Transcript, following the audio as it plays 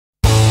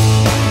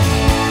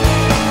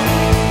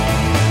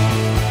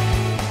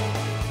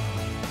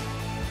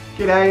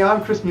G'day,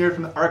 I'm Chris Muir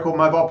from the Oracle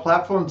Mobile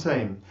Platform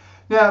team.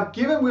 Now,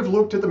 given we've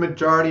looked at the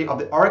majority of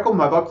the Oracle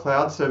Mobile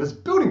Cloud Service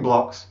building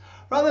blocks,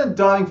 rather than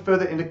diving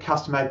further into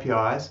custom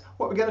APIs,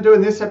 what we're going to do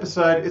in this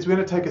episode is we're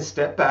going to take a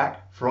step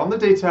back from the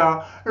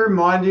detail and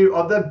remind you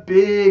of the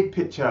big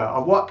picture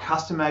of what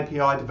custom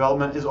API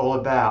development is all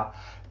about,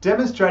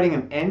 demonstrating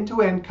an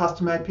end-to-end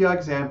custom API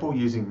example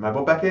using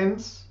mobile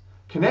backends,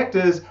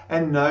 connectors,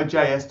 and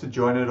Node.js to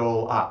join it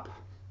all up.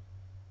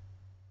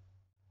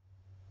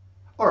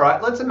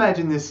 Alright, let's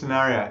imagine this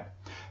scenario.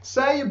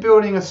 Say you're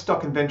building a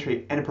stock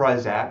inventory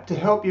enterprise app to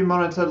help you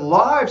monitor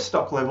live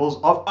stock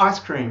levels of ice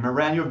cream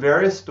around your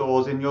various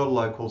stores in your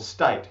local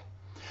state.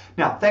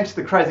 Now, thanks to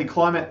the crazy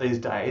climate these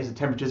days, the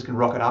temperatures can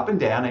rocket up and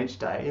down each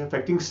day,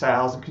 affecting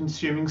sales and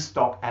consuming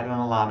stock at an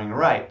alarming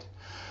rate.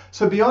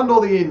 So beyond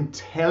all the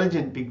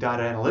intelligent big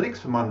data analytics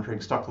for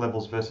monitoring stock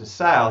levels versus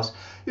sales,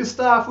 your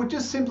staff would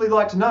just simply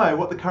like to know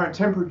what the current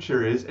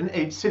temperature is in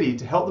each city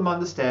to help them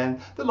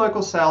understand the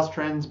local sales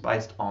trends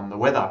based on the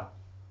weather.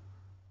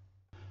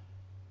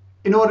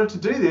 In order to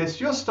do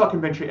this, your stock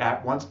inventory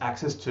app wants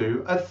access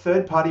to a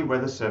third-party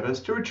weather service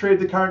to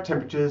retrieve the current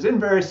temperatures in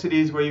various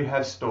cities where you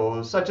have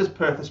stores, such as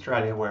Perth,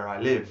 Australia, where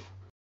I live.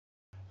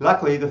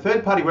 Luckily, the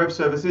third-party web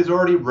service is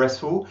already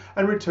RESTful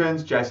and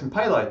returns JSON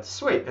payloads.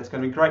 Sweet, that's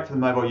going to be great for the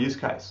mobile use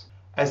case.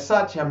 As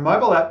such, our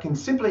mobile app can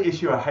simply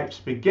issue a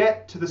HTTP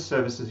GET to the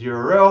service's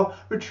URL,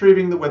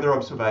 retrieving the weather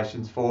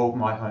observations for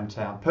my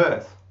hometown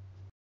Perth.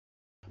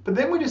 But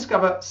then we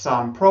discover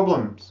some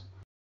problems.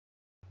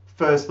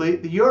 Firstly,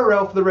 the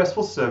URL for the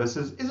RESTful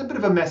services is a bit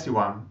of a messy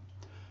one.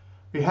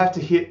 We have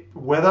to hit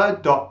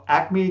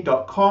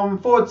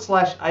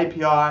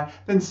weather.acme.com/API,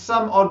 then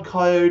some odd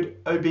code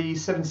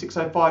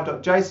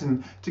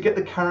ob7605.json to get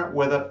the current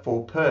weather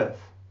for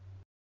Perth.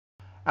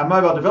 Our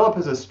mobile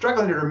developers are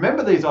struggling to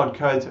remember these odd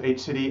codes for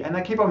each city, and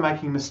they keep on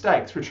making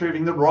mistakes,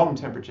 retrieving the wrong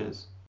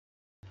temperatures.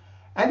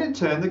 And in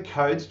turn, the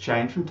codes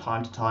change from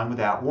time to time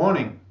without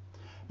warning,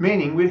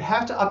 meaning we'd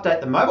have to update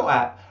the mobile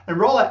app and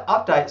roll out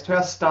updates to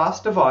our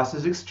staff's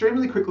devices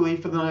extremely quickly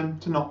for them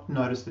to not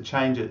notice the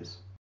changes.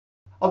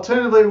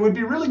 Alternatively, it would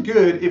be really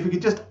good if we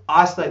could just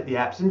isolate the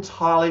apps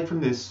entirely from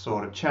this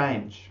sort of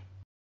change.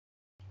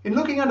 In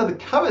looking under the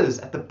covers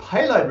at the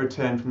payload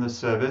returned from the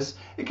service,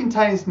 it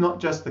contains not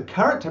just the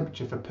current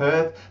temperature for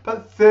Perth,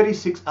 but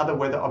 36 other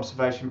weather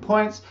observation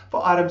points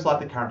for items like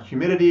the current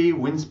humidity,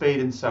 wind speed,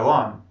 and so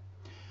on.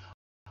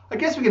 I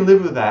guess we can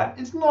live with that.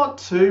 It's not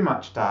too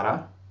much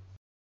data.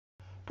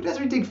 But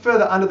as we dig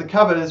further under the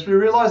covers, we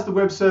realise the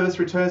web service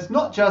returns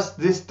not just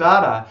this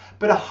data,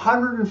 but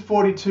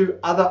 142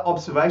 other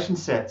observation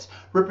sets,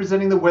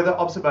 representing the weather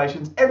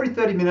observations every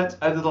 30 minutes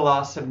over the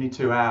last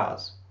 72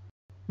 hours.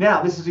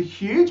 Now, this is a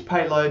huge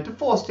payload to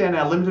force down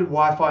our limited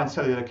Wi-Fi and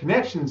cellular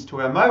connections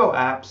to our mobile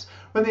apps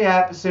when the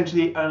app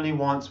essentially only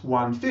wants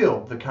one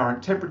field, the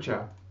current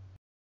temperature.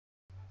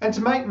 And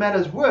to make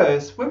matters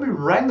worse, when we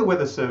rang the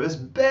weather service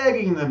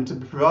begging them to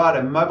provide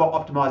a mobile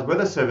optimized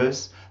weather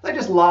service, they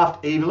just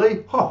laughed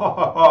evilly, ha ha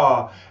ha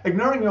ha,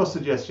 ignoring your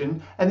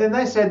suggestion, and then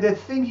they said they're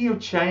thinking of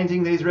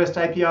changing these REST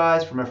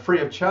APIs from a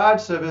free of charge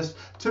service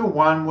to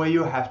one where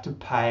you have to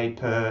pay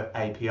per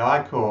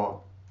API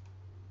call.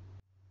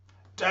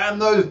 Damn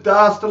those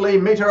dastardly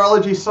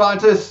meteorology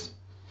scientists!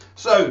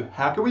 So,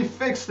 how can we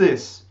fix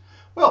this?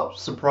 Well,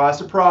 surprise,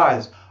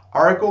 surprise,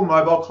 Oracle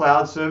Mobile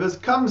Cloud Service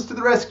comes to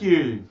the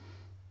rescue.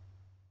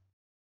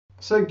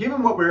 So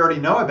given what we already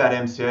know about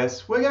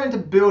MCS, we're going to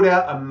build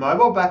out a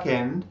mobile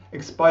backend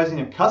exposing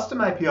a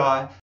custom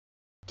API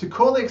to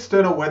call the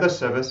external weather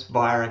service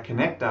via a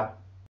connector.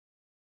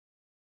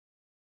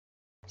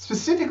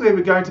 Specifically,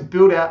 we're going to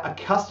build out a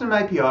custom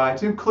API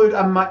to include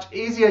a much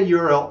easier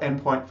URL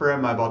endpoint for our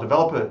mobile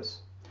developers,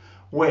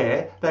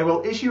 where they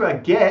will issue a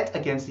GET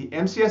against the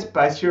MCS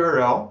base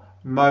URL,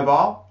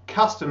 mobile,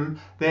 custom,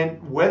 then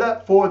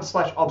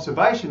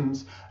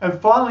weather/observations, and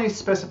finally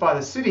specify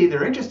the city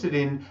they're interested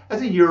in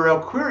as a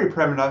URL query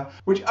parameter,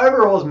 which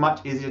overall is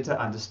much easier to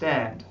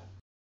understand.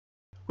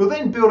 We'll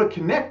then build a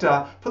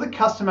connector for the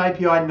custom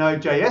API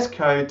Nodejs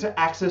code to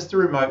access the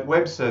remote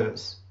web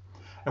service.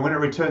 And when it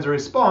returns a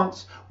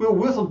response, we'll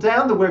whittle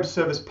down the web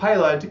service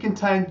payload to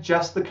contain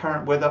just the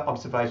current weather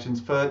observations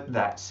for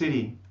that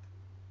city.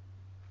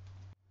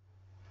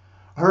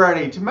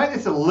 Alrighty, to make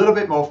this a little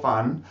bit more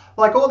fun,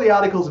 like all the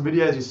articles and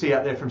videos you see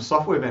out there from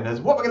software vendors,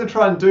 what we're going to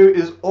try and do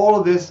is all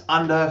of this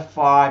under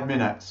 5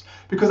 minutes,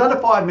 because under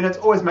 5 minutes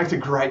always makes a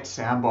great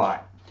soundbite.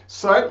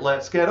 So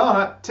let's get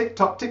on it. Tick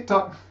tock, tick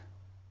tock.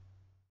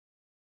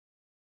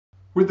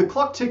 With the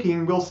clock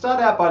ticking, we'll start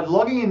out by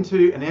logging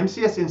into an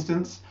MCS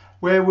instance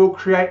where we'll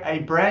create a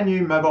brand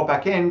new mobile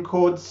backend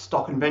called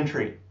Stock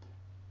Inventory.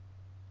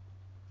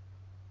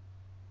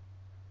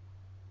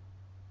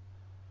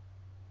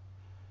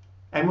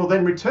 And we'll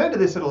then return to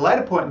this at a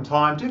later point in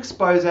time to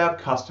expose our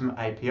custom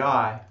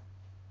API.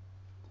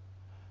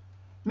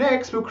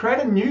 Next, we'll create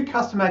a new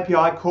custom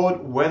API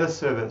called Weather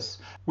Service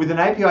with an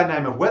API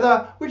name of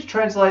weather, which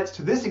translates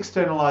to this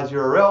externalized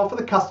URL for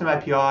the custom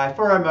API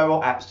for our mobile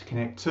apps to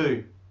connect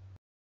to.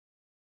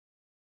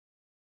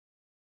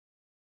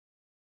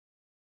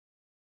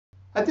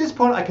 At this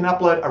point, I can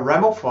upload a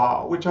RAML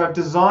file, which I've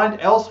designed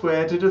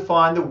elsewhere to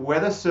define the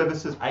Weather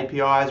Services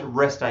API's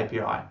REST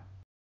API.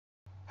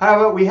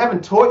 However, we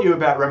haven't taught you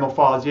about RAML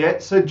files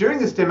yet, so during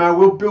this demo,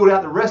 we'll build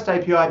out the REST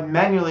API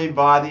manually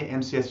via the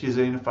MCS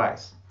user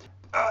interface.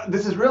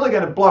 This is really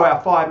going to blow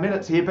our 5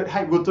 minutes here, but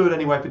hey, we'll do it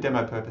anyway for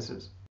demo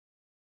purposes.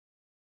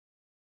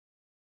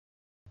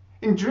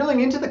 In drilling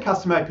into the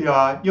custom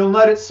API, you'll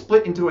note it's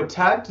split into a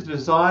tab to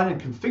design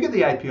and configure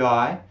the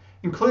API,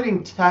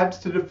 including tabs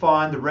to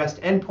define the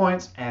REST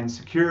endpoints and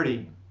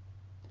security.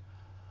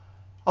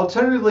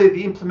 Alternatively,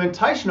 the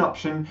implementation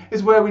option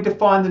is where we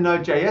define the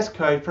Nodejs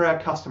code for our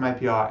custom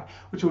API,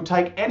 which will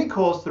take any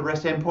calls to the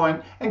REST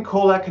endpoint and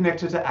call our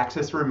connector to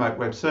access the remote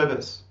web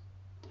service.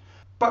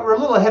 But we're a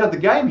little ahead of the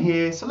game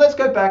here, so let's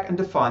go back and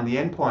define the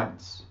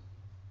endpoints.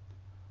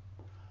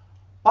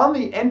 On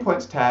the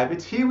Endpoints tab,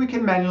 it's here we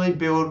can manually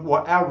build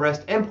what our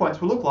REST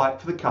endpoints will look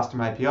like for the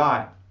custom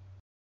API.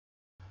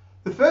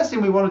 The first thing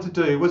we wanted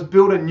to do was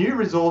build a new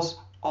resource,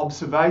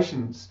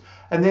 Observations,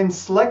 and then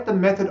select the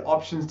method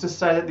options to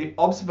say that the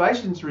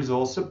Observations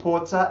resource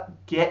supports a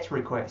GET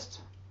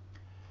request.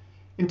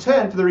 In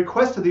turn, for the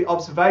request of the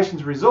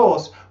Observations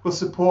resource, we'll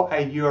support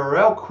a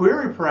URL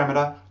query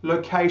parameter,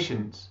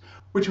 Locations,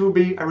 which will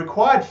be a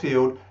required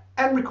field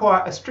and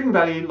require a string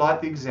value like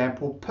the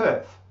example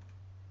Perth.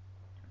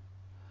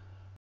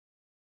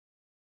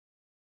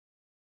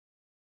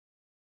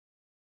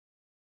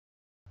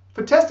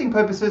 For testing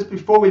purposes,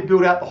 before we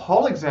build out the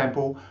whole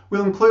example,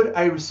 we'll include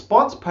a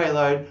response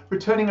payload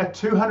returning a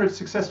 200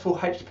 successful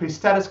HTTP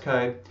status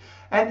code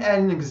and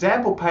an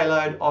example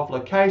payload of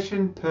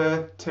location,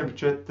 Perth,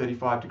 temperature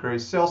 35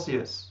 degrees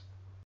Celsius.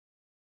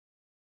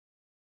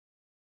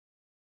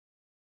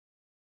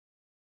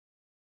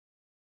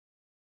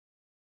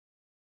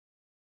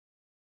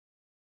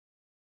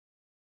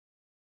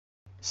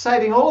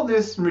 Saving all of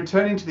this and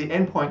returning to the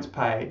endpoints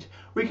page,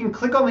 we can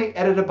click on the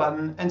editor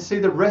button and see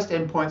the REST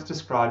endpoints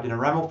described in a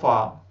RAML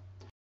file.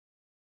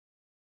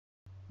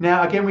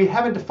 Now again, we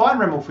haven't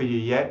defined RAML for you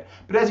yet,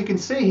 but as you can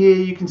see here,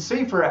 you can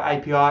see for our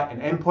API an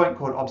endpoint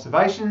called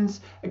Observations,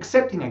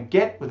 accepting a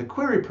GET with a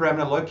query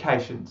parameter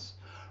Locations,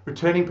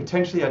 returning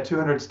potentially a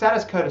 200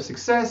 status code of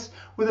success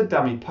with a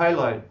dummy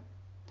payload.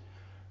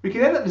 We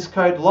can edit this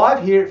code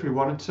live here if we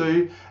wanted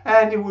to,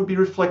 and it would be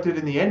reflected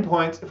in the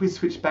endpoints if we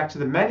switch back to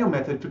the manual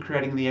method for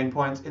creating the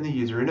endpoints in the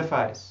user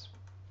interface.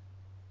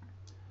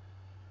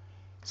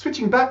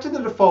 Switching back to the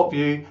default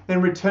view, then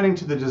returning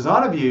to the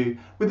designer view,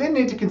 we then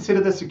need to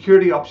consider the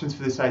security options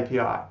for this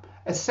API.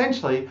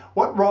 Essentially,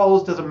 what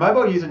roles does a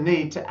mobile user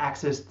need to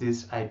access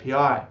this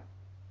API?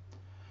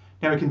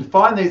 Now we can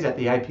define these at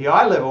the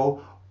API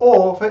level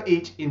or for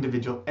each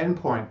individual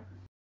endpoint.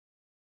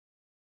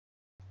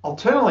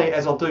 Alternatively,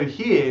 as I'll do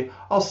here,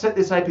 I'll set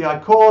this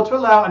API call to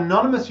allow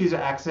anonymous user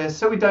access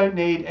so we don't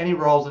need any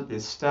roles at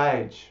this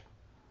stage.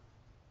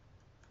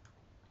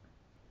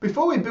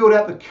 Before we build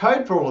out the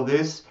code for all of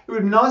this, it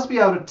would be nice to be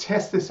able to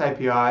test this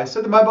API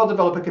so the mobile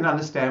developer can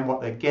understand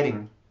what they're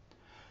getting.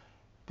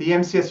 The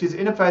MCS user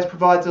interface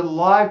provides a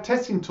live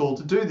testing tool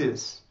to do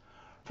this.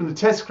 From the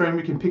test screen,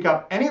 we can pick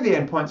up any of the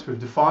endpoints we've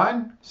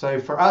defined. So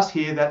for us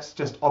here, that's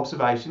just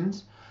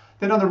Observations.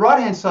 Then on the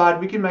right-hand side,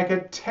 we can make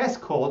a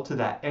test call to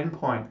that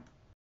endpoint.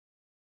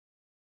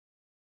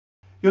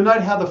 You'll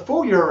note how the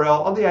full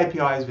URL of the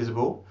API is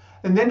visible,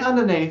 and then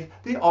underneath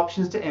the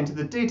options to enter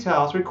the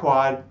details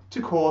required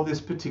to call this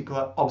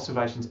particular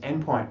Observations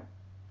endpoint.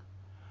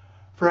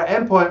 For our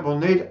endpoint, we'll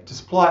need to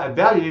supply a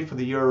value for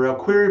the URL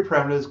query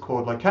parameters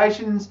called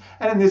Locations,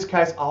 and in this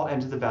case, I'll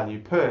enter the value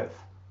Perth.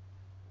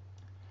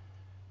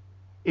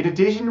 In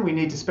addition, we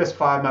need to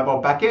specify a mobile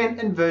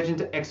backend and version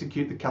to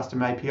execute the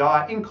custom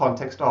API in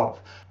context of,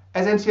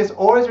 as MCS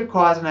always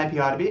requires an API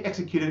to be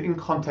executed in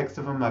context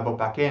of a mobile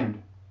backend.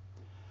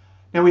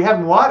 Now we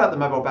haven't wired up the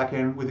mobile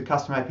backend with the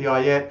custom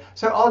API yet,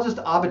 so I'll just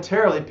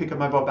arbitrarily pick a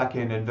mobile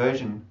backend and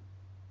version.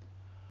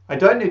 I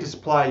don't need to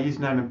supply a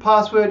username and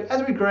password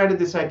as we granted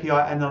this API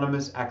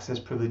anonymous access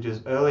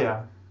privileges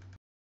earlier.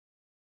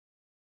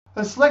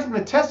 On selecting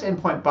the test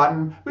endpoint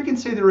button, we can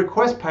see the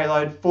request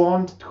payload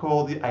formed to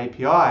call the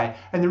API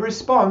and the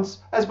response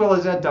as well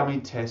as our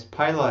dummy test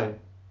payload.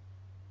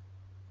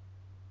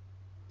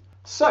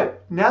 So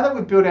now that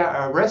we've built out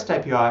our REST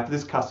API for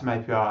this custom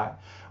API,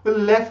 we're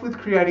left with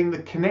creating the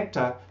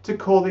connector to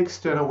call the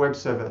external web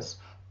service,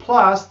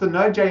 plus the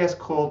Nodejs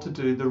call to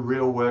do the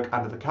real work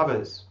under the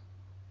covers.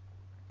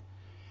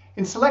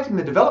 In selecting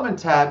the Development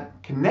tab,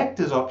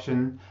 Connectors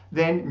option,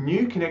 then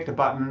New Connector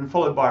button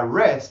followed by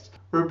REST,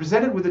 we're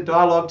presented with a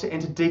dialog to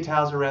enter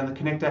details around the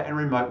connector and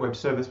remote web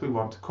service we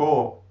want to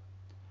call.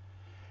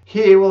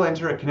 Here we'll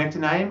enter a connector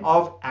name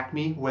of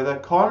Acme Weather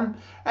Con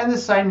and the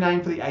same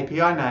name for the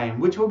API name,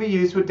 which will be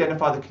used to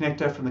identify the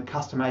connector from the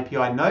custom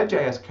API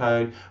Node.js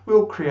code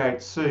we'll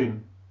create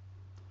soon.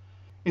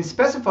 In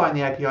specifying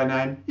the API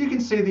name, you can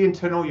see the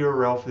internal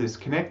URL for this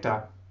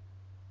connector.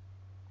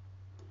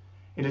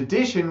 In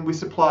addition, we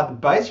supply the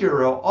base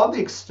URL of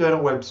the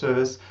external web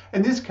service,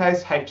 in this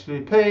case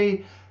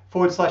http://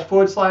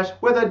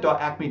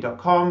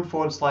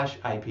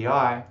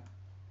 weather.acme.com/API.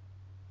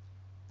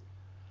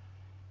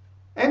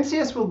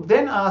 MCS will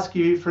then ask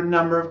you for a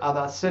number of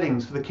other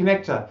settings for the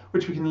connector,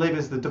 which we can leave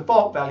as the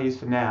default values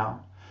for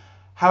now.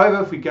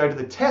 However, if we go to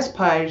the test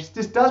page,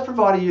 this does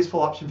provide a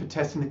useful option for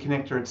testing the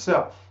connector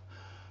itself.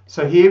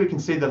 So here we can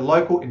see the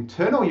local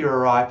internal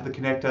URI for the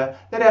connector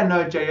that our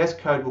Node.js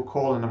code will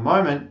call in a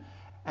moment,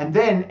 and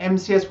then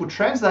MCS will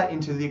translate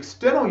into the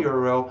external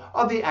URL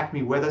of the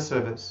Acme weather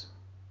service.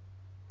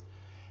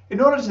 In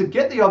order to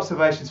get the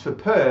observations for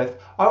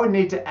Perth, I would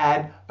need to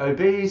add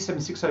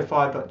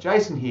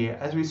ob7605.json here,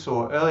 as we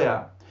saw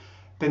earlier.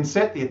 Then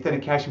set the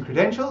authentication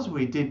credentials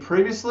we did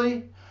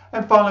previously,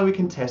 and finally we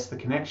can test the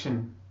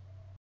connection.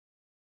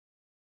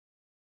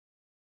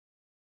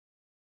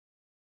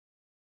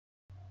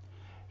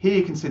 Here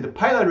you can see the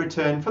payload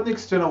return from the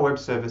external web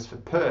service for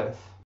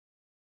Perth.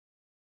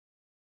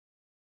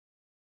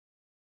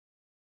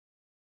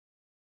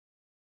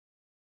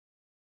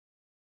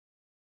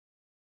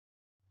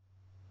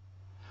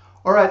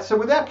 Alright, so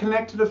with our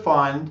connector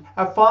defined,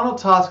 our final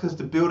task is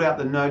to build out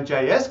the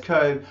Node.js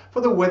code for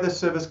the weather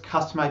service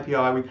custom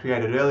API we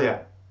created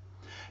earlier.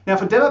 Now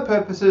for demo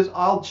purposes,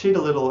 I'll cheat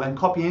a little and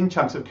copy in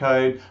chunks of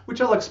code,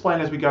 which I'll explain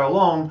as we go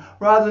along,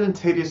 rather than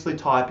tediously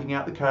typing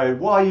out the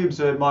code while you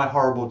observe my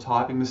horrible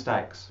typing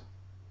mistakes.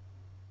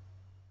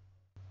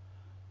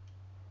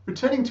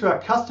 Returning to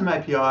our custom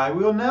API,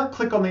 we will now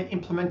click on the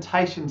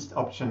Implementations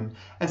option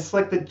and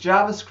select the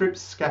JavaScript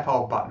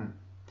Scaffold button.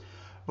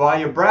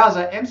 Via your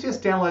browser, MCS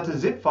downloads a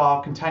zip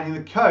file containing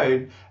the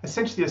code,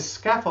 essentially a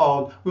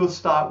scaffold we'll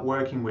start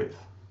working with.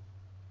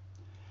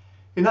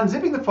 In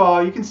unzipping the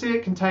file, you can see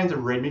it contains a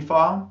README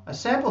file, a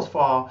samples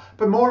file,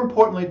 but more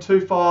importantly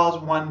two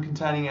files, one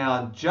containing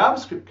our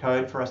JavaScript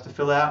code for us to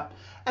fill out,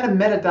 and a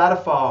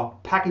metadata file,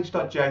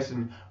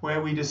 package.json,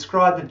 where we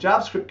describe the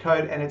JavaScript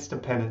code and its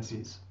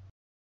dependencies.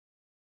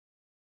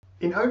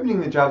 In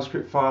opening the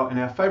JavaScript file in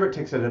our favorite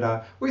text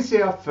editor, we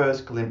see our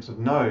first glimpse of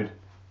Node.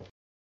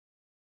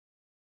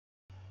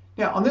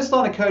 Now on this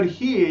line of code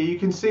here, you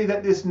can see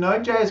that this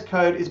Node.js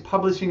code is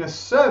publishing a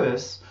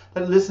service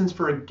that listens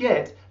for a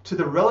GET to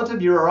the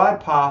relative URI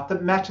path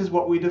that matches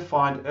what we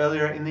defined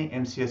earlier in the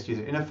MCS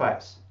user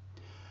interface.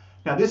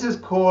 Now this is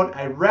called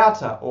a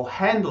router or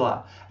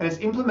handler and is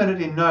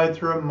implemented in Node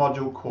through a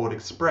module called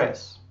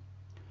Express.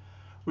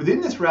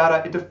 Within this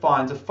router, it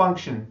defines a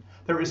function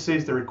that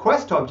receives the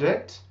request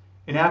object,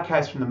 in our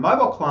case from the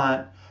mobile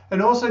client,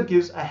 and also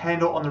gives a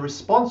handle on the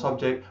response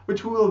object,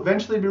 which will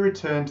eventually be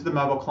returned to the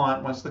mobile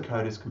client once the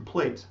code is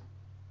complete.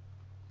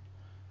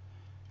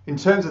 In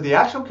terms of the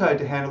actual code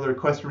to handle the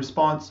request and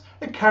response,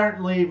 it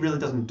currently really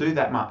doesn't do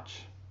that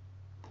much.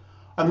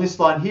 On this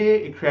line here,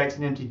 it creates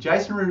an empty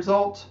JSON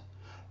result.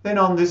 Then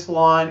on this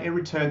line, it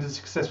returns a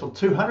successful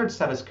 200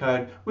 status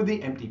code with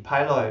the empty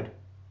payload.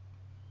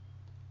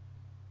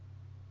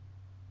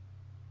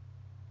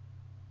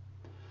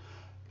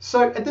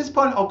 So at this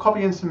point, I'll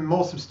copy in some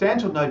more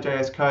substantial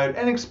Node.js code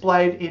and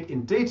explain it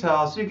in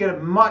detail so you get a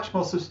much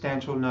more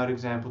substantial Node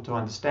example to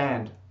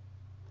understand.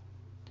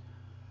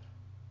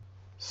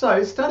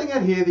 So starting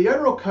out here, the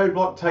overall code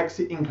block takes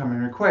the incoming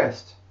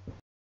request.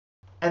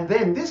 And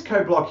then this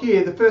code block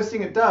here, the first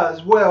thing it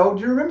does, well,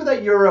 do you remember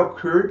that URL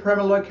query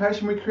parameter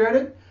location we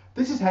created?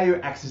 This is how you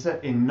access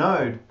it in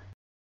Node.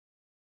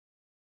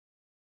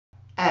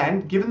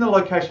 And given the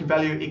location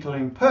value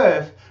equaling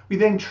Perth, we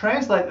then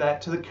translate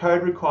that to the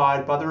code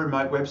required by the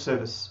remote web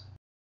service.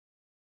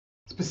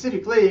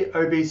 Specifically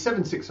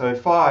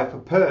ob7605 for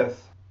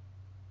Perth.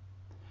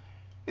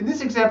 In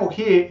this example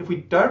here, if we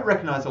don't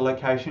recognize the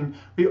location,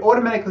 we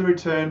automatically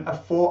return a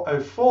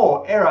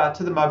 404 error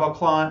to the mobile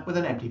client with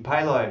an empty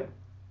payload.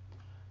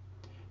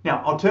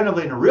 Now,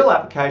 alternatively, in a real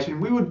application,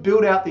 we would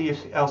build out the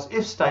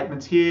if-else-if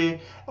statements here,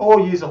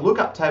 or use a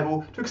lookup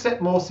table to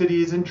accept more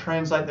cities and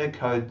translate their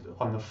code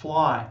on the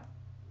fly.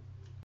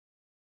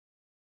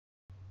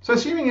 So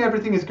assuming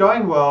everything is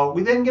going well,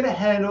 we then get a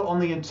handle on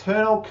the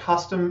internal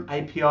custom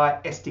API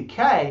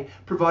SDK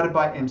provided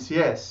by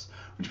MCS,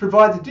 which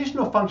provides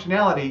additional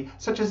functionality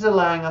such as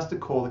allowing us to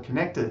call the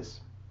connectors.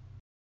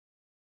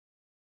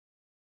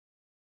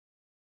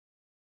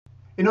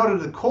 In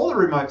order to call the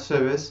remote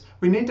service,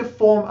 we need to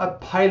form a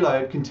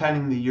payload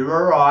containing the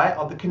URI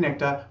of the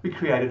connector we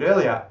created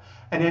earlier,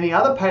 and any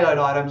other payload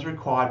items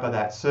required by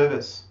that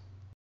service.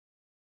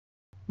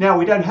 Now,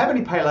 we don't have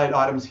any payload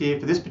items here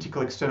for this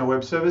particular external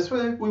web service,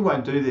 so we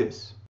won't do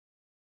this.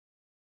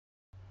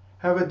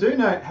 However, do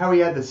note how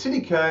we add the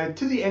city code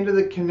to the end of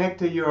the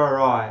connector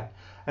URI,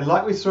 and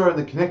like we saw in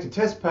the connector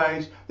test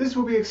page, this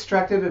will be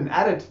extracted and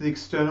added to the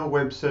external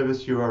web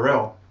service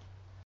URL.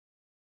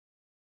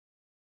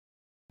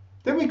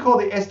 Then we call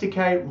the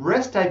SDK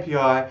REST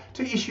API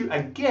to issue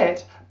a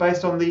GET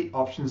based on the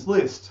options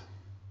list.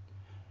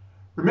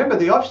 Remember,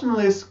 the option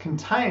list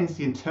contains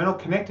the internal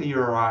connector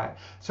URI,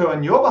 so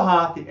on your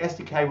behalf, the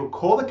SDK will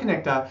call the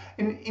connector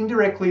and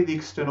indirectly the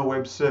external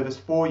web service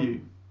for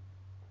you.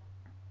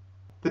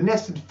 The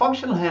nested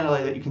functional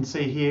handler that you can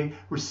see here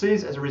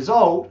receives as a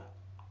result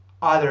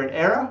either an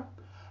error,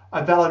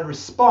 a valid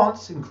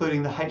response,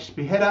 including the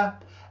HTTP header,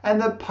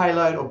 and the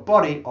payload or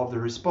body of the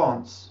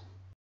response.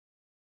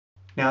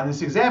 Now in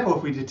this example,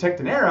 if we detect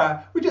an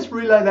error, we just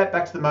relay that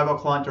back to the mobile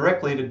client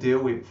directly to deal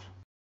with.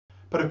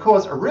 But of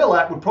course, a real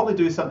app would probably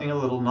do something a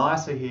little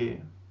nicer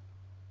here.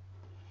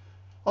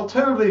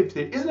 Alternatively, if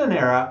there isn't an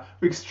error,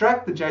 we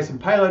extract the JSON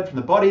payload from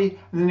the body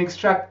and then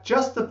extract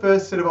just the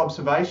first set of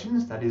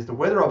observations, that is the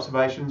weather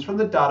observations, from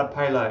the data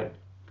payload.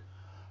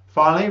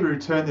 Finally, we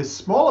return this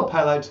smaller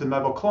payload to the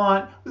mobile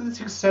client with a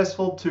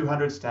successful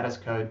 200 status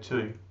code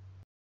too.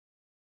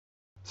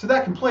 So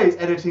that completes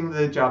editing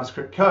the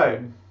JavaScript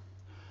code.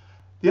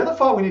 The other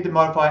file we need to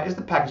modify is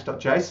the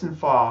package.json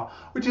file,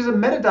 which is a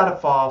metadata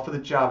file for the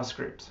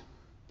JavaScript.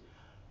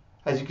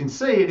 As you can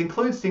see, it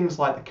includes things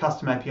like the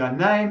custom API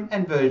name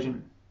and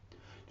version.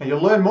 Now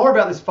you'll learn more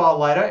about this file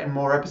later in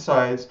more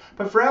episodes,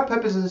 but for our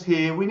purposes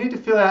here, we need to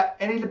fill out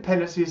any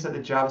dependencies that the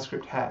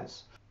JavaScript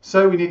has.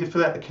 So we need to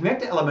fill out the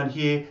connector element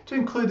here to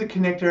include the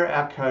connector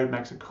our code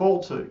makes a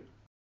call to.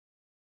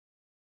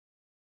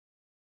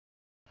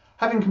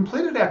 Having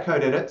completed our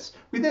code edits,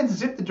 we then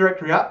zip the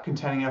directory up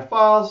containing our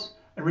files,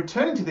 and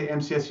returning to the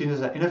MCS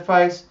user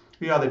interface,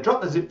 we either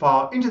drop the zip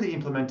file into the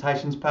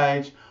implementations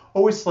page,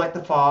 or we select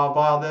the file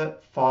via the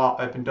File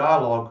Open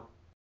dialog.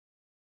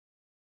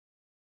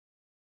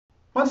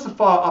 Once the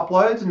file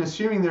uploads, and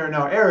assuming there are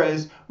no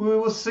errors, we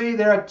will see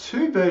there are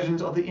two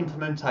versions of the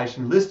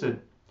implementation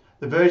listed.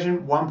 The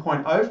version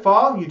 1.0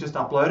 file you just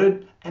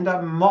uploaded and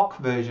a mock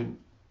version.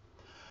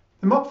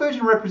 The mock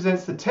version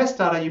represents the test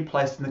data you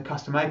placed in the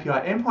custom API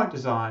endpoint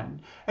design,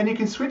 and you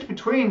can switch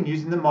between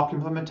using the mock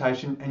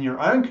implementation and your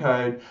own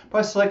code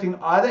by selecting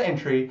either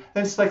entry,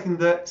 then selecting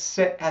the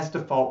Set as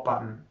Default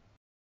button.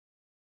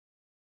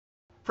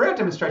 For our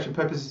demonstration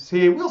purposes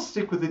here, we'll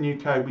stick with the new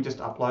code we just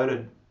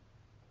uploaded.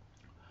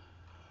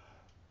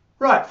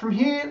 Right, from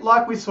here,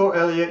 like we saw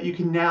earlier, you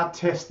can now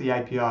test the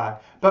API,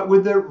 but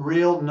with the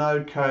real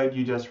Node code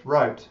you just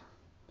wrote.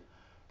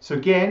 So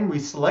again, we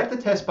select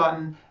the test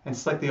button and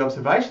select the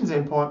observations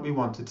endpoint we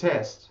want to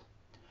test.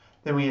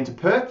 Then we enter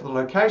perf for the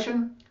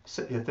location,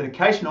 set the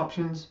authentication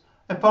options,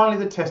 and finally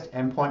the test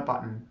endpoint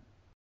button.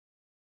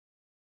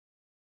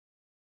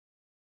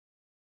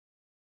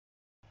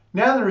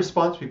 Now in the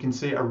response, we can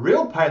see a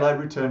real payload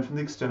returned from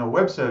the external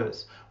web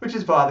service, which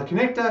is via the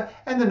connector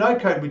and the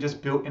node code we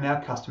just built in our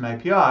custom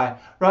API,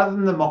 rather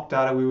than the mock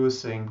data we were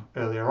seeing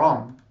earlier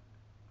on.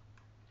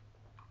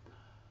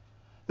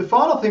 The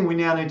final thing we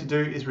now need to do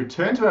is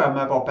return to our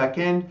mobile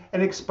backend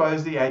and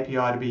expose the API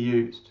to be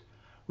used.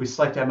 We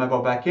select our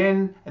mobile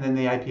backend and then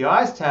the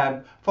APIs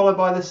tab, followed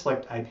by the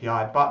Select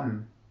API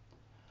button.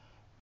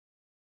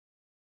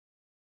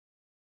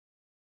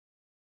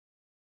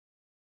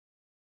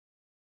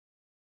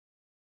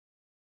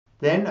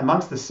 Then,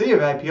 amongst the sea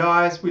of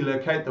APIs, we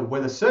locate the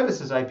Weather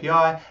Services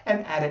API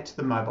and add it to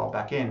the mobile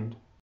backend.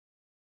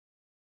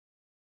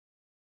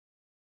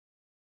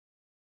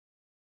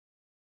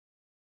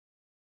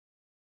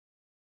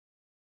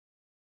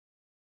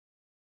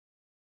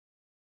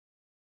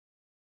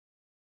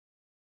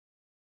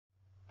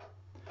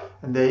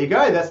 And there you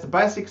go, that's the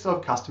basics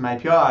of custom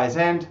APIs.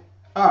 And,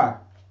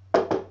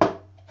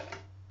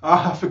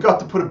 I forgot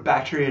to put a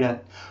battery in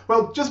it.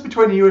 Well, just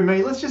between you and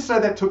me, let's just say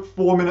that took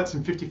 4 minutes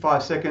and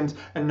 55 seconds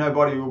and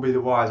nobody will be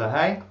the wiser,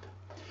 hey?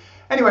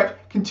 Anyway,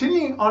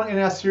 continuing on in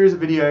our series of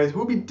videos,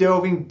 we'll be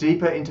delving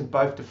deeper into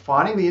both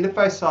defining the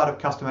interface side of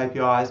custom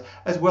APIs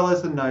as well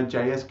as the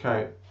Node.js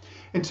code.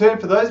 In turn,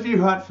 for those of you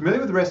who aren't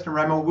familiar with REST and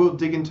RAML, we'll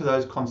dig into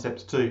those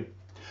concepts too.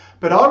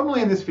 But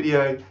ultimately in this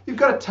video, you've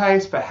got a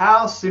taste for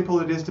how simple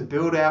it is to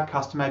build our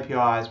custom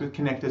APIs with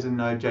connectors in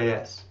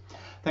Node.js.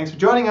 Thanks for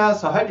joining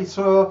us. I hope you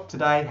saw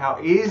today how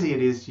easy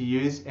it is to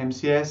use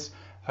MCS.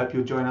 Hope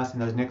you'll join us in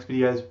those next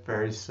videos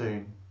very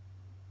soon.